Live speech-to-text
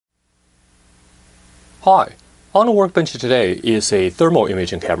Hi, on the workbench today is a thermal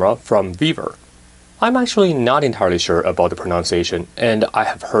imaging camera from VEVOR. I'm actually not entirely sure about the pronunciation, and I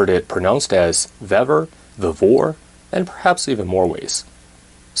have heard it pronounced as VEVOR, VEVOR, and perhaps even more ways.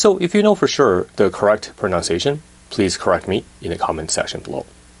 So if you know for sure the correct pronunciation, please correct me in the comment section below.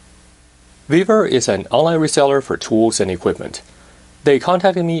 VEVOR is an online reseller for tools and equipment. They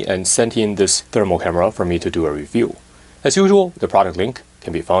contacted me and sent in this thermal camera for me to do a review. As usual, the product link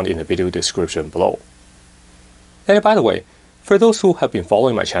can be found in the video description below. And by the way, for those who have been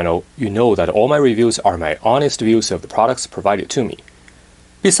following my channel, you know that all my reviews are my honest views of the products provided to me.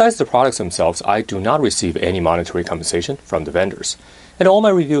 Besides the products themselves, I do not receive any monetary compensation from the vendors, and all my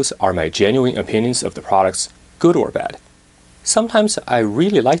reviews are my genuine opinions of the products, good or bad. Sometimes I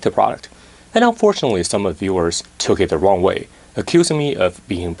really like the product, and unfortunately some of the viewers took it the wrong way, accusing me of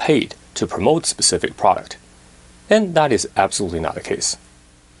being paid to promote a specific product. And that is absolutely not the case.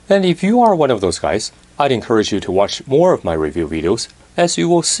 And if you are one of those guys, I'd encourage you to watch more of my review videos. As you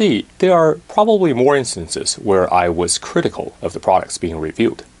will see, there are probably more instances where I was critical of the products being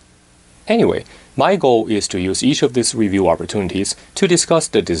reviewed. Anyway, my goal is to use each of these review opportunities to discuss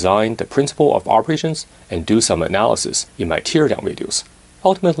the design, the principle of operations, and do some analysis in my teardown videos.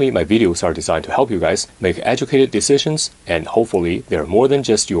 Ultimately, my videos are designed to help you guys make educated decisions, and hopefully they're more than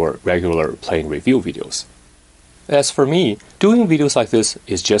just your regular plain review videos. As for me, doing videos like this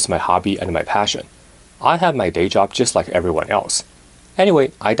is just my hobby and my passion. I have my day job just like everyone else.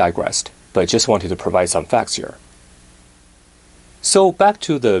 Anyway, I digressed, but just wanted to provide some facts here. So back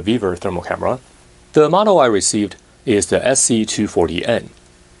to the VEVOR thermal camera. The model I received is the SC240N.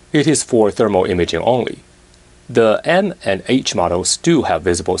 It is for thermal imaging only. The M and H models do have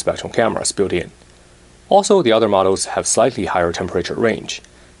visible spectrum cameras built in. Also, the other models have slightly higher temperature range.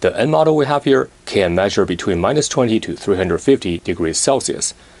 The N model we have here can measure between -20 to 350 degrees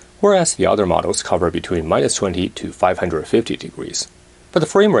Celsius, whereas the other models cover between -20 to 550 degrees. But the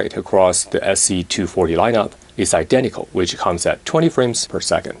frame rate across the SC240 lineup is identical, which comes at 20 frames per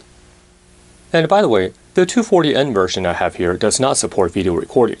second. And by the way, the 240N version I have here does not support video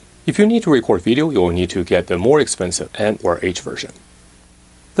recording. If you need to record video, you will need to get the more expensive N or H version.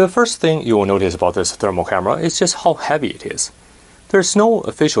 The first thing you will notice about this thermal camera is just how heavy it is. There's no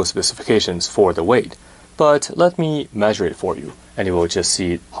official specifications for the weight, but let me measure it for you, and you will just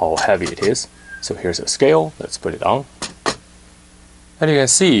see how heavy it is. So here's a scale, let's put it on. And you can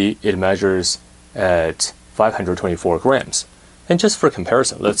see it measures at 524 grams. And just for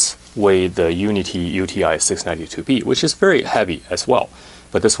comparison, let's weigh the Unity UTI 692B, which is very heavy as well,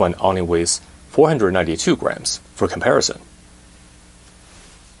 but this one only weighs 492 grams for comparison.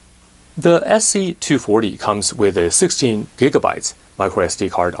 The SC240 comes with a 16 gigabytes micro SD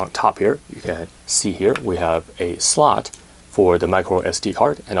card on top here. You can see here we have a slot for the micro SD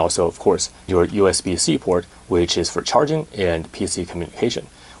card, and also of course your USB-C port, which is for charging and PC communication.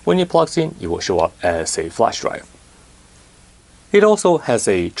 When it plugs in, it will show up as a flash drive. It also has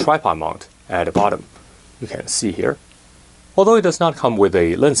a tripod mount at the bottom. You can see here. Although it does not come with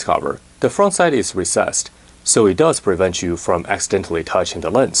a lens cover, the front side is recessed, so it does prevent you from accidentally touching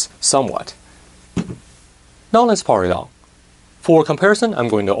the lens somewhat. Now let's power it on. For comparison, I'm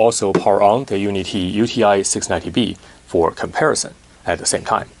going to also power on the Unity UTI 690B for comparison at the same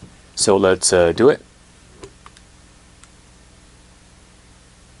time. So let's do it.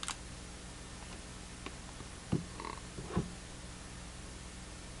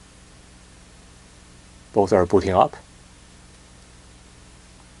 Both are booting up.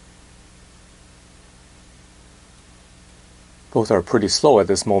 Both are pretty slow at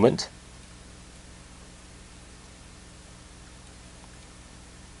this moment.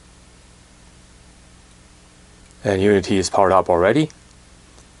 And Unity is powered up already.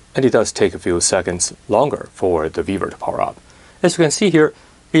 And it does take a few seconds longer for the VEVOR to power up. As you can see here,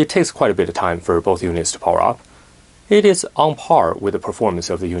 it takes quite a bit of time for both units to power up. It is on par with the performance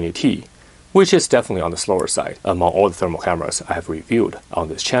of the Unity, which is definitely on the slower side among all the thermal cameras I have reviewed on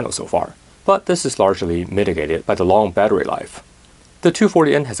this channel so far. But this is largely mitigated by the long battery life. The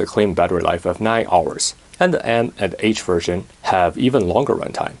 240N has a claimed battery life of 9 hours, and the M and H version have even longer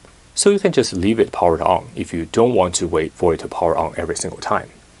runtime. So you can just leave it powered on if you don't want to wait for it to power on every single time.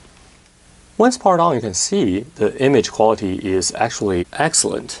 Once powered on, you can see the image quality is actually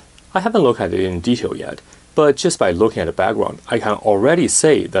excellent. I haven't looked at it in detail yet, but just by looking at the background, I can already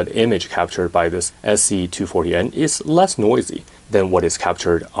say that the image captured by this SC240N is less noisy than what is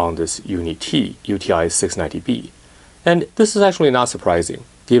captured on this Unity UTI 690B. And this is actually not surprising,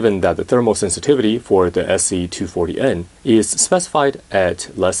 given that the thermal sensitivity for the SC240N is specified at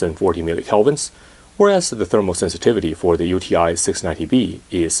less than 40 millikelvins, whereas the thermal sensitivity for the UTI 690B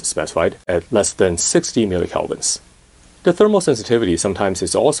is specified at less than 60 millikelvins. The thermal sensitivity sometimes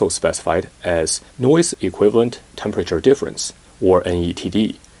is also specified as noise equivalent temperature difference, or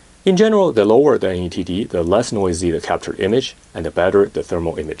NETD. In general, the lower the NETD, the less noisy the captured image, and the better the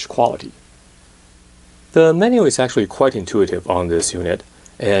thermal image quality. The menu is actually quite intuitive on this unit,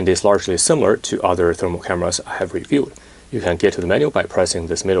 and is largely similar to other thermal cameras I have reviewed. You can get to the menu by pressing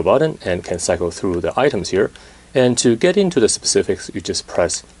this middle button and can cycle through the items here. And to get into the specifics, you just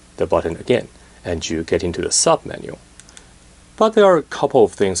press the button again, and you get into the sub-menu. But there are a couple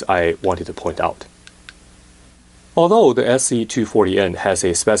of things I wanted to point out. Although the SC240N has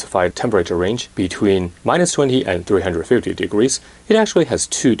a specified temperature range between -20 and 350 degrees, it actually has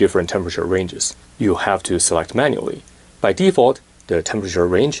two different temperature ranges you have to select manually. By default, the temperature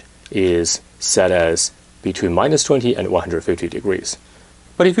range is set as between -20 and 150 degrees.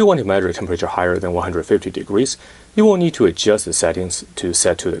 But if you want to measure a temperature higher than 150 degrees, you will need to adjust the settings to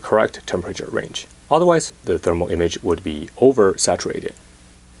set to the correct temperature range. Otherwise, the thermal image would be oversaturated.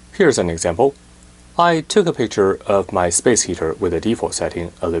 Here's an example. I took a picture of my space heater with the default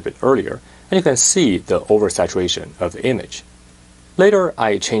setting a little bit earlier, and you can see the oversaturation of the image. Later,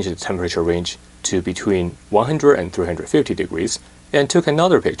 I changed the temperature range to between 100 and 350 degrees, and took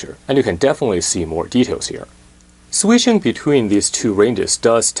another picture, and you can definitely see more details here. Switching between these two ranges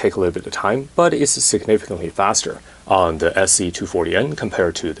does take a little bit of time, but it's significantly faster on the SC240N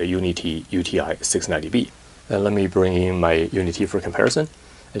compared to the Unity UTI 690B. And let me bring in my Unity for comparison.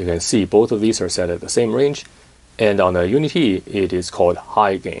 And you can see both of these are set at the same range, and on the Unity it is called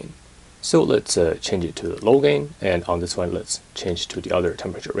high gain. So let's change it to low gain, and on this one let's change to the other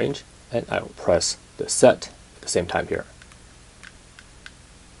temperature range, and I will press the set at the same time here.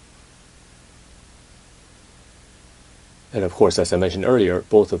 And of course, as I mentioned earlier,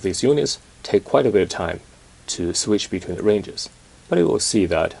 both of these units take quite a bit of time to switch between the ranges, but you will see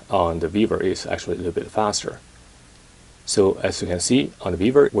that on the VEVOR it's actually a little bit faster. So as you can see, on the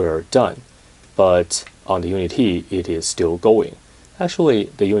VEVOR we're done, but on the Unity it is still going. Actually,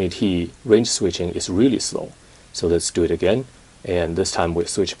 the Unity range switching is really slow. So let's do it again, and this time we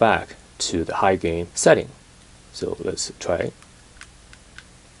switch back to the high gain setting. So let's try.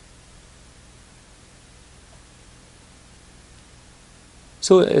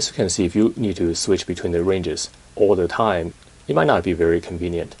 So as you can see, if you need to switch between the ranges all the time, it might not be very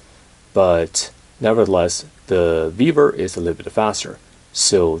convenient, but nevertheless, the VEVOR is a little bit faster,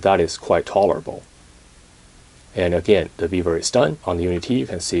 so that is quite tolerable. And again, the VEVOR is done. On the Unity, you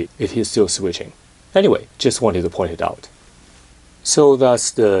can see it is still switching. Anyway, just wanted to point it out. So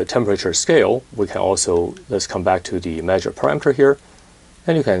that's the temperature scale. We can also, let's come back to the measure parameter here,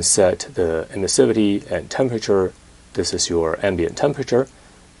 and you can set the emissivity and temperature. This is your ambient temperature,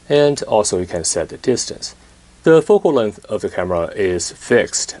 and also you can set the distance. The focal length of the camera is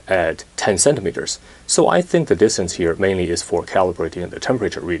fixed at 10 centimeters, so I think the distance here mainly is for calibrating the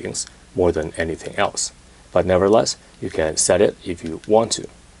temperature readings more than anything else. But nevertheless, you can set it if you want to.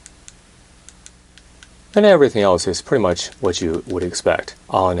 And everything else is pretty much what you would expect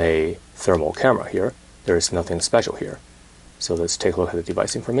on a thermal camera here. There is nothing special here. So let's take a look at the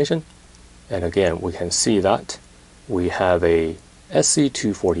device information. And again, we can see that we have a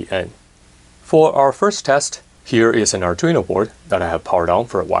SC240N. For our first test, here is an Arduino board that I have powered on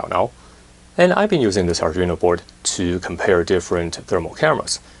for a while now. And I've been using this Arduino board to compare different thermal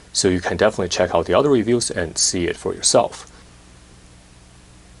cameras. So you can definitely check out the other reviews and see it for yourself.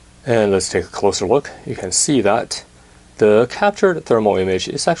 And let's take a closer look. You can see that the captured thermal image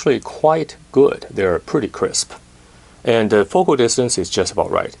is actually quite good. They're pretty crisp. And the focal distance is just about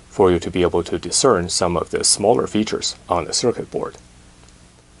right for you to be able to discern some of the smaller features on the circuit board.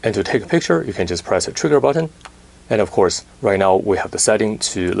 And to take a picture, you can just press a trigger button. And of course, right now we have the setting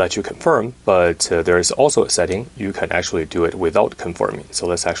to let you confirm, but there is also a setting you can actually do it without confirming. So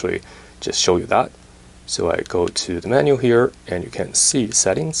let's actually just show you that. So I go to the menu here, and you can see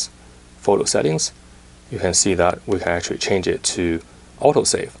settings, photo settings. You can see that we can actually change it to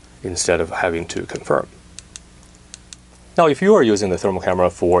autosave instead of having to confirm. Now, if you are using the thermal camera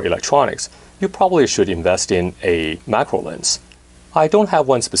for electronics, you probably should invest in a macro lens. I don't have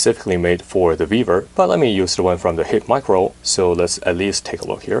one specifically made for the VEVOR, but let me use the one from the HIP Micro, so let's at least take a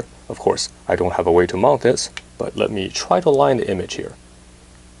look here. Of course, I don't have a way to mount this, but let me try to align the image here.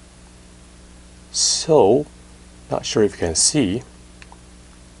 So, not sure if you can see,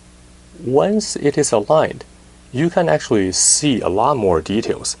 once it is aligned, you can actually see a lot more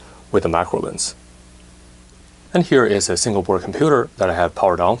details with the macro lens. And here is a single board computer that I have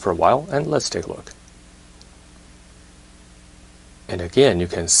powered on for a while, and let's take a look. And again, you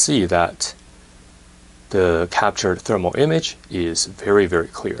can see that the captured thermal image is very, very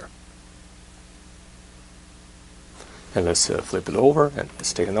clear. And let's flip it over and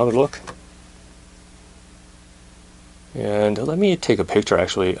let's take another look. And let me take a picture.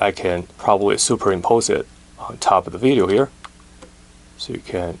 Actually, I can probably superimpose it on top of the video here so you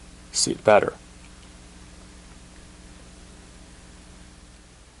can see it better.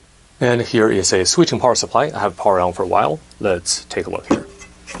 And here is a switching power supply. I have power on for a while. Let's take a look here.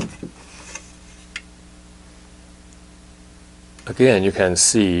 Again, you can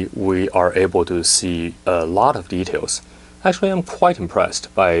see we are able to see a lot of details. Actually, I'm quite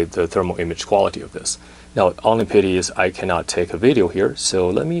impressed by the thermal image quality of this. Now, only pity is I cannot take a video here, so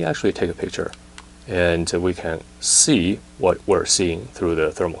let me actually take a picture. And we can see what we're seeing through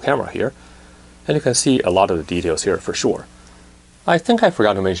the thermal camera here. And you can see a lot of the details here for sure. I think I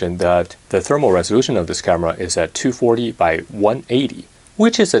forgot to mention that the thermal resolution of this camera is at 240 by 180,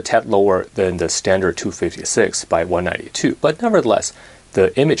 which is a tad lower than the standard 256 by 192, but nevertheless,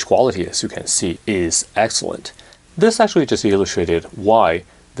 the image quality, as you can see, is excellent. This actually just illustrated why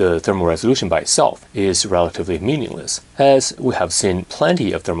the thermal resolution by itself is relatively meaningless, as we have seen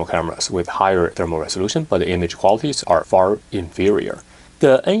plenty of thermal cameras with higher thermal resolution, but the image qualities are far inferior.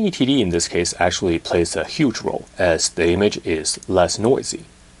 The NETD in this case actually plays a huge role, as the image is less noisy.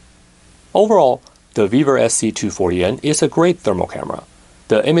 Overall, the VEVOR SC240N is a great thermal camera.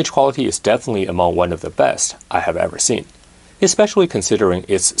 The image quality is definitely among one of the best I have ever seen, especially considering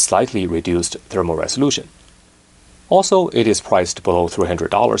its slightly reduced thermal resolution. Also, it is priced below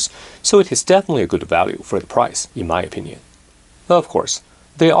 $300, so it is definitely a good value for the price, in my opinion. Of course,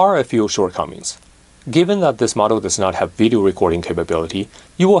 there are a few shortcomings. Given that this model does not have video recording capability,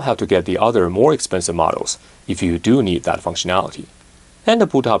 you will have to get the other more expensive models if you do need that functionality. And the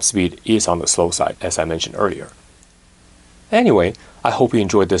boot up speed is on the slow side, as I mentioned earlier. Anyway, I hope you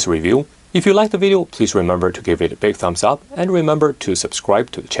enjoyed this review. If you liked the video, please remember to give it a big thumbs up and remember to subscribe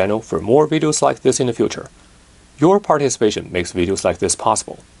to the channel for more videos like this in the future. Your participation makes videos like this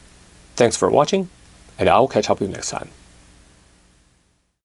possible. Thanks for watching, and I'll catch up with you next time.